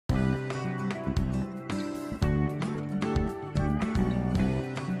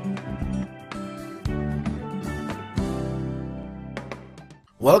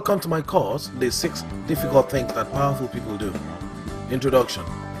Welcome to my course, The 6 Difficult Things That Powerful People Do. Introduction.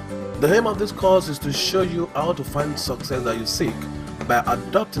 The aim of this course is to show you how to find success that you seek by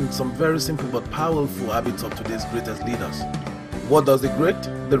adopting some very simple but powerful habits of today's greatest leaders. What does the great,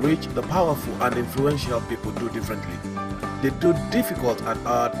 the rich, the powerful and influential people do differently? They do difficult and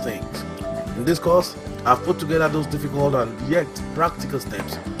hard things. In this course, I've put together those difficult and yet practical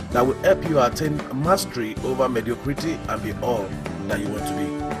steps that will help you attain mastery over mediocrity and be all that you want to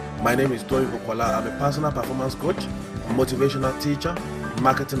be. My name is Tori Vokwala. I'm a personal performance coach, motivational teacher,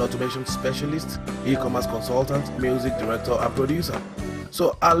 marketing automation specialist, e-commerce consultant, music director and producer.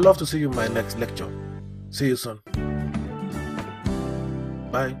 So I'd love to see you in my next lecture. See you soon.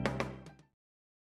 Bye.